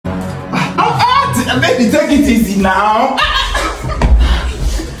Baby, take it easy now.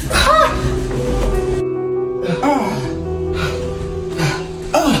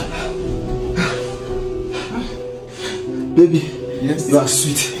 Baby, yes, you are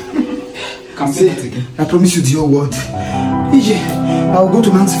sweet. Come say it again. I promise you the whole world. EJ, I will go to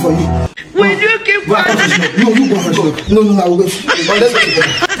Nancy for you. Will you keep quiet? No, you go first. No, I will wait.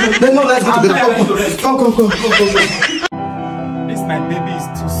 Let's go together. Let's go together. Come. This my baby is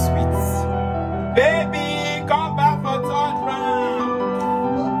too sweet. Baby, come back for third round.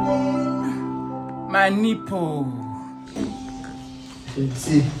 My nipple.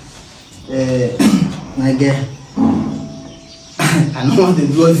 See, my girl, I don't want to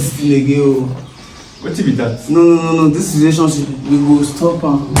do all this thing again. What be that? No. This relationship, we go stop.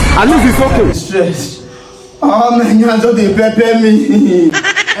 At least it's okay. Stress. Oh man, you don't dey pepper me.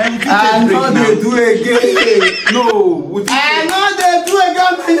 I know they do again. No. I know they do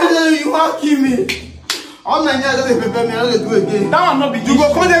again. Man, you want kill me. Oh man, you don't dey pepper me. I know they do again. That one not be. You go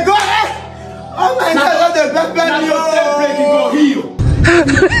come dey go. Oh man, you don't dey pepper me. Your step break, you go heal.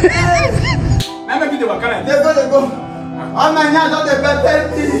 Now maybe they were kind They go. Oh man, you don't dey pepper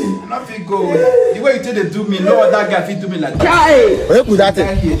me. Not fit go. The way you tell they do me, no other guy fit do me like that. Where put that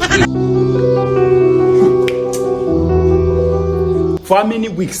thing? For how many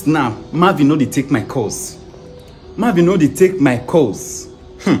weeks now, Marvin know they take my calls. Marvin know they take my calls.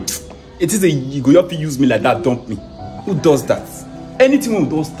 It is a you go have to use me like that, dump me. Who does that? Anything when we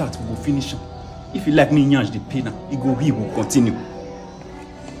don't start, we will finish him. If you like me, nyanj the pain, he will continue.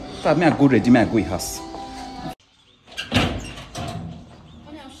 But me I go ready, me I go in house.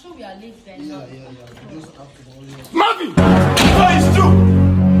 Marvin! So it's true!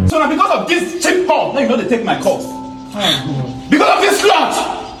 So now because of this cheap call, now you know they take my calls. Because of this slut!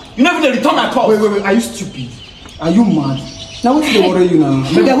 You never return my calls. Wait, are you stupid? Are you mad? Now what do they worry you now?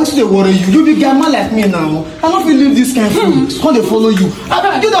 Maybe what do they worry you? You be a man like me now. I don't feel live this kind of food. Can't they follow you?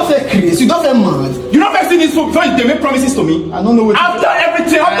 You don't feel crazy, you don't feel mad. You don't feel this food before they make promises to me? I don't know what after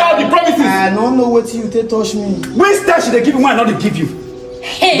everything, after all the promises. I don't know what you they touch me. Which time should they give you one and not they give you?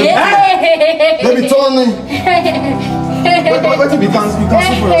 Baby, turn me. What if you can't see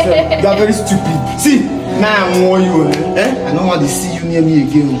for yourself? You are very stupid. See, now I warn you. I don't want to see you near me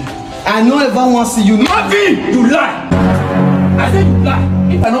again. I don't ever want to see you. Marvin, you lie. I said you lie.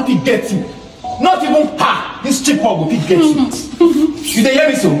 If I don't fit get you, not even her, this cheap hog will fit get you. You dey hear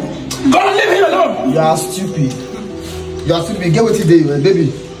me so? Go and leave him alone. You are stupid. You are stupid. Get what you do,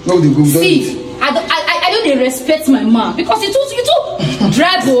 baby. No, they go. See, I don't dey respect my man because you too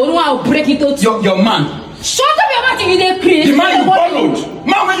drag go. I'll break it out. Your man. Shut up your mouth if you dey crazy. The man you borrowed.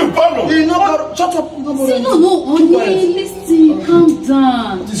 Man when you borrowed. You know, shut up. See, no, honey, listen, calm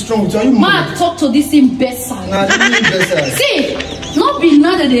down. What is strong with you? Man, talk to this imbecile. Nah, see, not be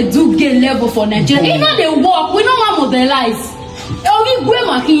now that they do get level for Nigeria. Even they walk, we don't want to modernize. We go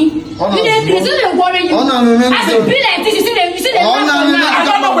maki. You dey crazy, they worry you. As you be like this, you see them. I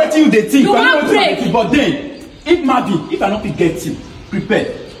don't know what you they think. You want break. But then, if Marvin, if I don't get you, prepare.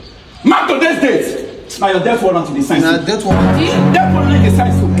 Mark today's date. Now you're deaf warrant to the science. Nah, that one. Deaf warrant in the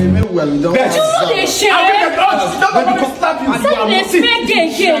science. We don't. You know they share. I'll get the slap you. They smell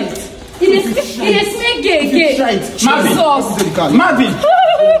gay. It is smell gay. Marvin,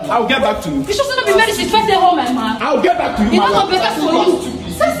 I'll get back to you. You should not be very suspected, home, my man. I'll get back to you. You know better for you.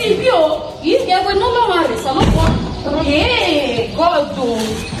 Say, you will no longer. Hey, God, though.